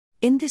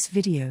In this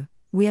video,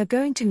 we are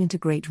going to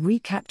integrate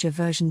Recaptcha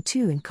version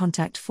 2 in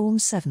Contact Form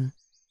 7.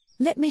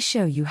 Let me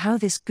show you how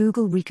this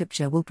Google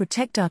Recaptcha will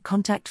protect our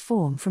contact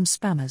form from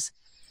spammers.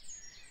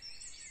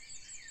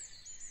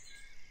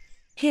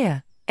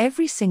 Here,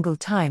 every single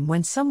time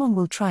when someone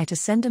will try to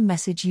send a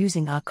message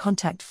using our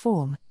contact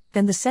form,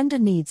 then the sender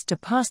needs to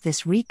pass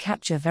this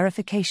Recaptcha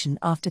verification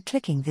after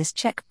clicking this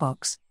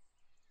checkbox.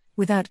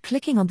 Without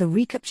clicking on the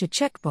Recaptcha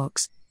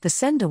checkbox, the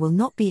sender will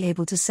not be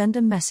able to send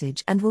a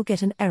message and will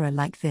get an error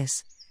like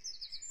this.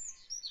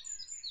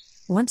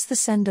 Once the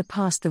sender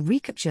passed the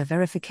Recaptcha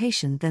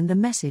verification, then the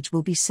message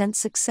will be sent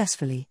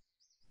successfully.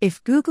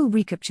 If Google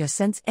Recaptcha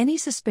sense any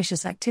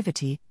suspicious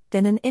activity,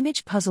 then an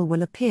image puzzle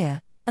will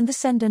appear, and the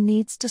sender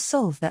needs to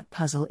solve that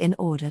puzzle in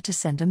order to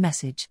send a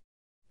message.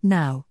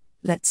 Now,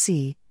 let's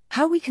see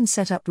how we can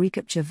set up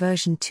Recaptcha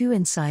version 2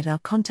 inside our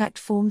Contact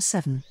Form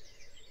 7.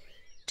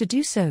 To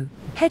do so,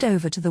 head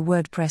over to the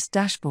WordPress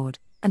dashboard,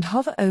 and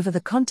hover over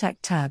the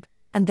Contact tab,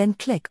 and then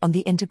click on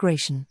the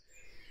integration.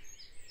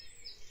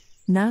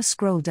 Now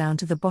scroll down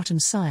to the bottom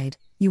side,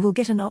 you will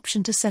get an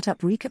option to set up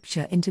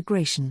Recaptcha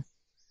integration.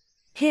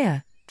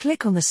 Here,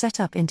 click on the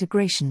Setup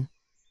Integration.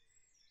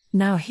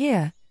 Now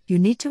here, you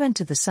need to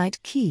enter the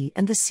site key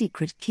and the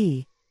secret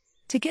key.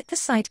 To get the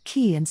site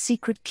key and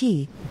secret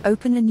key,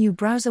 open a new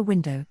browser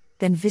window,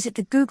 then visit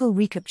the Google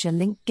Recaptcha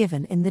link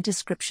given in the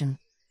description.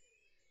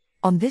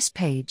 On this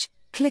page,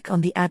 click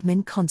on the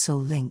Admin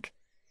Console link.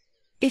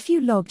 If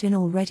you logged in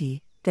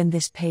already, then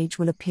this page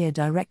will appear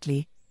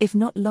directly. If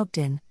not logged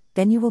in,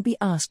 then you will be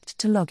asked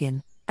to log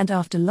in, and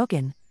after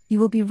login, you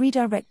will be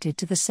redirected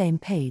to the same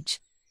page.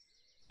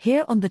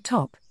 Here on the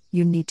top,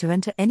 you need to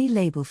enter any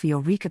label for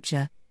your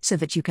Recaptcha, so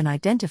that you can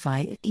identify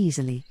it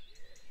easily.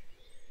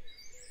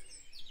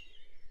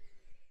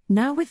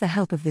 Now with the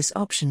help of this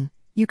option,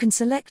 you can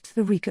select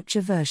the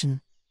Recaptcha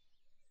version.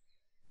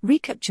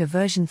 Recaptcha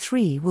version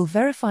 3 will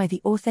verify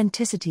the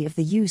authenticity of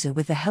the user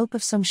with the help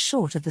of some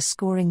sort of the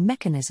scoring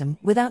mechanism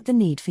without the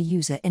need for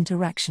user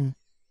interaction.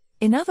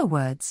 In other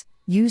words,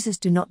 users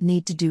do not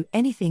need to do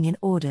anything in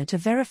order to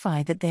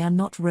verify that they are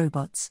not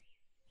robots.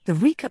 The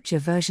Recaptcha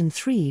version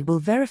 3 will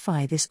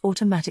verify this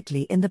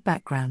automatically in the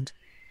background.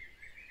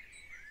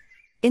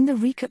 In the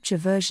Recaptcha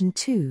version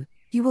 2,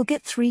 you will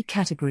get 3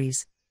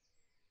 categories.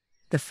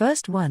 The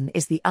first one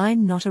is the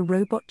I'm not a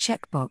robot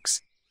checkbox.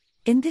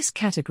 In this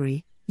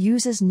category,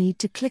 users need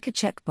to click a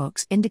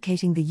checkbox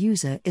indicating the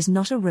user is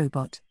not a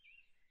robot.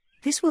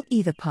 This will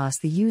either pass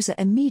the user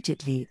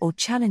immediately or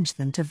challenge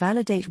them to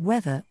validate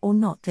whether or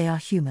not they are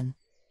human.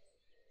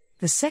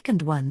 The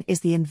second one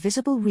is the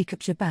invisible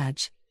Recaptcha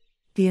badge.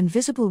 The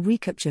invisible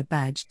Recaptcha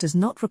badge does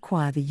not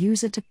require the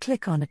user to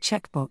click on a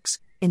checkbox,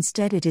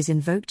 instead it is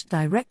invoked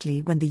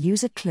directly when the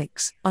user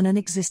clicks on an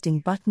existing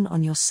button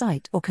on your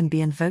site or can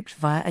be invoked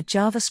via a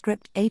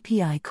JavaScript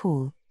API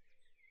call.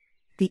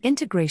 The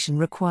integration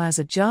requires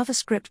a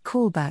JavaScript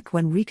callback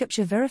when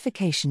Recaptcha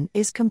verification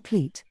is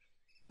complete.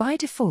 By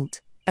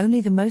default,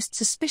 only the most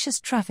suspicious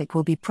traffic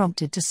will be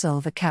prompted to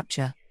solve a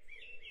CAPTCHA.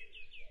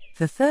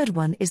 The third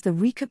one is the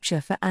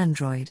Recaptcha for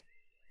Android.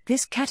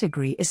 This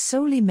category is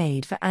solely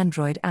made for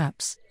Android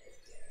apps.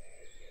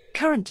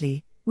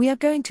 Currently, we are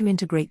going to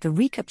integrate the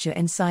Recaptcha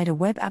inside a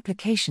web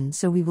application,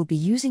 so we will be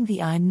using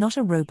the I'm not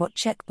a robot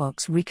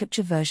checkbox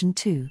Recaptcha version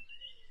 2.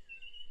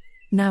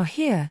 Now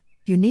here,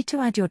 you need to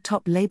add your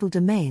top label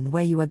domain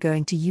where you are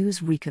going to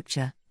use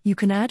Recaptcha. You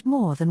can add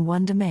more than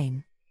one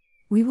domain.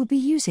 We will be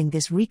using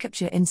this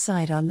Recaptcha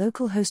inside our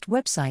localhost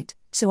website,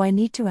 so I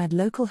need to add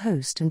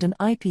localhost and an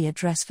IP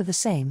address for the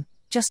same,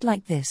 just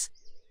like this.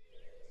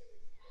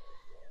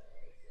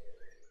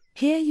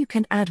 Here you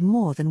can add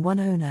more than one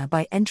owner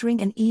by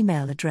entering an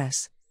email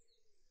address.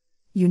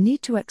 You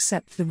need to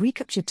accept the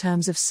Recaptcha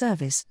terms of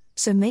service,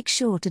 so make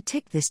sure to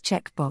tick this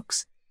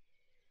checkbox.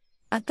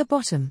 At the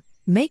bottom,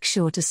 make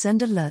sure to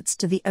send alerts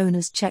to the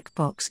owner's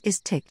checkbox is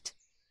ticked.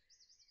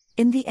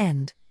 In the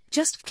end,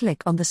 just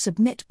click on the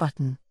Submit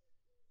button.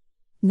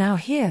 Now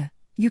here,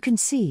 you can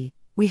see,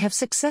 we have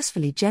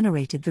successfully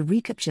generated the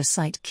Recaptcha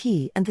site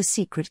key and the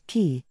secret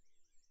key.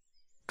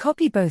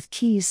 Copy both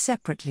keys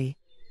separately.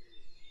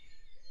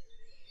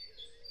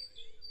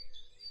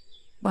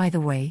 By the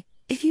way,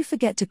 if you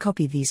forget to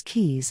copy these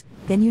keys,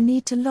 then you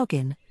need to log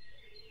in.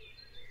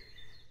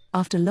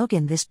 After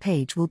login, this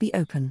page will be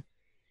open.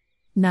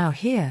 Now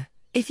here,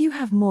 if you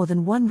have more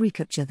than one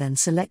Recaptcha, then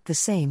select the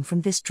same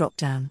from this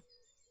drop-down.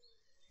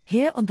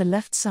 Here on the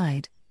left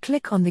side,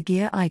 click on the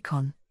gear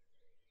icon.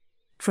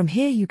 From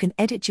here you can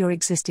edit your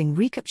existing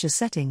Recaptcha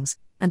settings,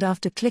 and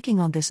after clicking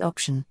on this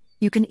option,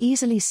 you can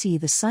easily see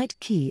the site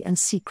key and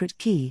secret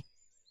key.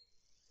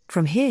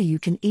 From here you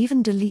can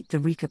even delete the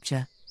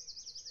Recaptcha.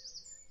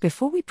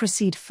 Before we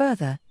proceed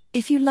further,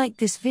 if you like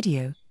this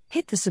video,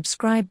 hit the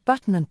subscribe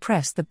button and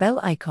press the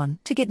bell icon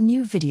to get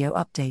new video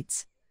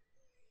updates.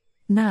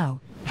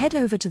 Now, head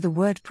over to the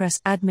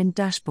WordPress admin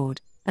dashboard,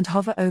 and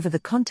hover over the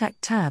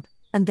Contact tab,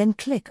 and then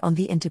click on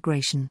the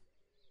integration.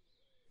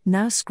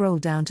 Now scroll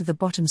down to the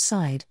bottom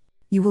side,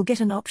 you will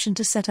get an option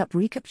to set up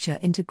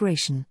Recaptcha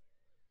integration.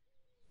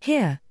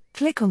 Here,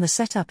 click on the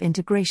Setup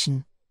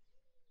Integration.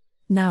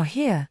 Now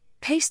here,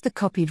 paste the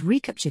copied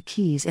reCAPTCHA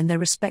keys in their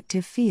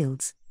respective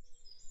fields.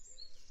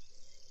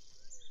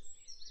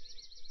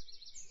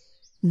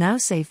 Now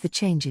save the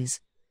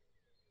changes.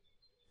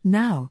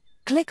 Now,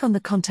 click on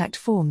the Contact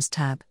Forms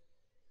tab.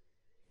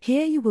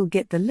 Here you will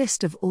get the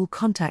list of all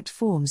contact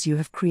forms you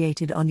have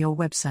created on your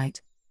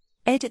website.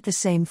 Edit the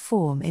same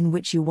form in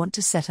which you want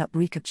to set up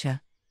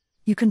reCAPTCHA.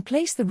 You can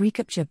place the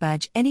reCAPTCHA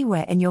badge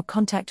anywhere in your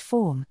contact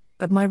form,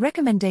 but my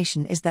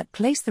recommendation is that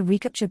place the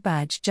reCAPTCHA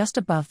badge just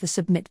above the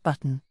Submit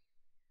button.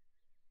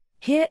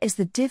 Here is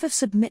the div of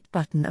Submit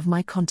button of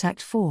my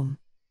contact form.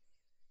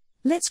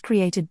 Let's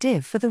create a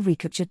div for the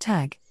reCAPTCHA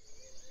tag.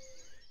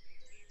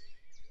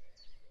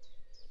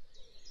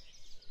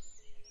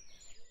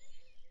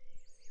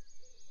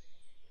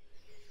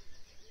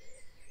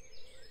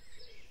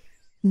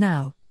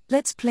 Now,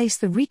 let's place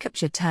the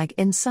reCAPTCHA tag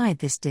inside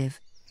this div.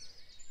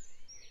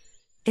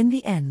 In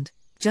the end,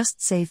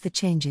 just save the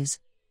changes.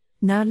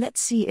 Now let's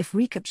see if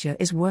reCAPTCHA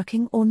is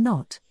working or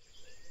not.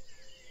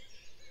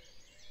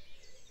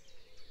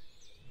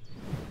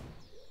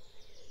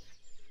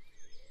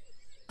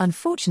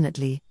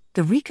 Unfortunately,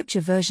 the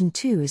reCAPTCHA version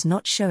 2 is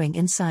not showing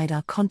inside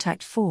our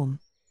contact form.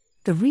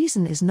 The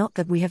reason is not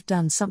that we have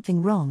done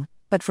something wrong,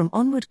 but from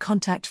onward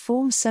Contact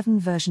Form 7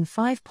 version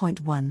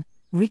 5.1,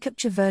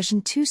 reCAPTCHA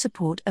version 2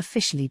 support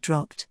officially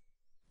dropped.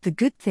 The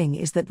good thing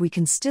is that we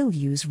can still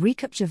use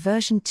reCAPTCHA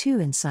version 2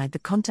 inside the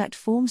Contact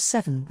Form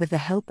 7 with the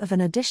help of an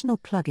additional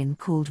plugin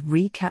called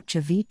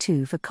Recaptcha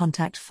v2 for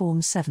Contact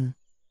Form 7.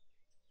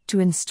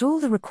 To install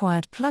the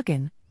required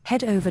plugin,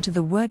 head over to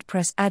the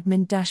WordPress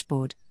admin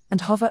dashboard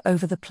and hover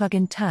over the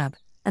plugin tab,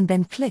 and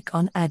then click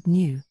on Add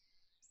New.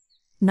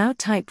 Now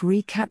type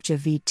Recaptcha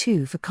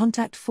v2 for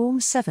Contact Form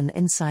 7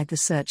 inside the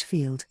search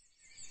field.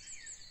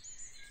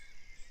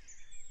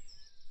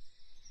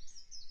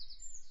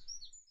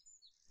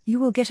 You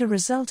will get a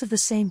result of the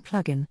same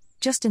plugin.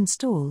 Just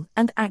install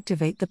and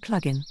activate the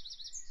plugin.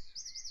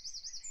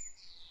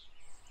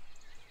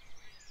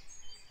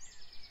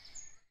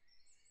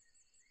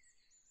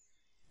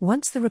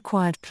 Once the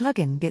required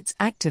plugin gets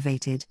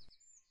activated,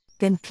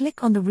 then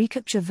click on the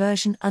reCAPTCHA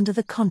version under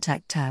the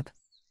Contact tab.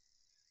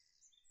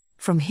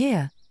 From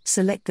here,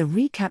 select the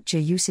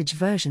reCAPTCHA usage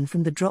version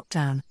from the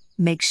drop-down.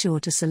 Make sure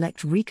to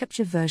select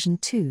reCAPTCHA version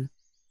 2.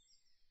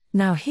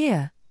 Now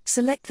here,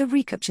 select the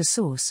reCAPTCHA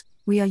source.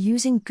 We are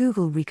using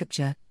Google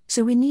reCAPTCHA,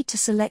 so we need to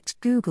select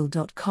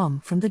google.com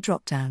from the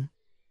drop-down.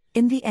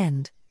 In the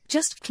end,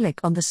 just click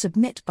on the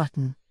Submit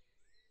button.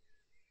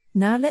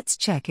 Now let's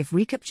check if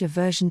reCAPTCHA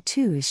version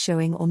 2 is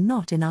showing or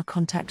not in our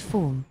contact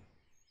form.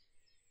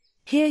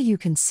 Here you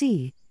can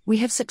see, we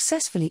have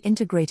successfully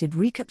integrated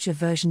reCAPTCHA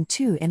version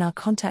 2 in our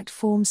contact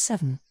form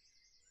 7.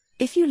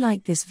 If you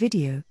like this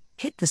video,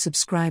 hit the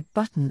subscribe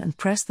button and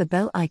press the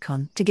bell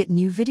icon to get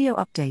new video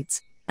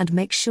updates. And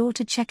make sure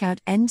to check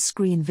out end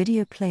screen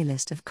video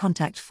playlist of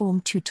contact form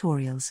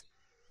tutorials.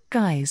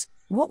 Guys,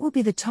 what will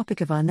be the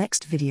topic of our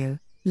next video?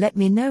 Let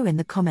me know in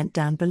the comment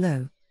down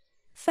below.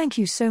 Thank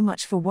you so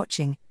much for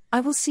watching. I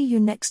will see you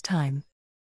next time.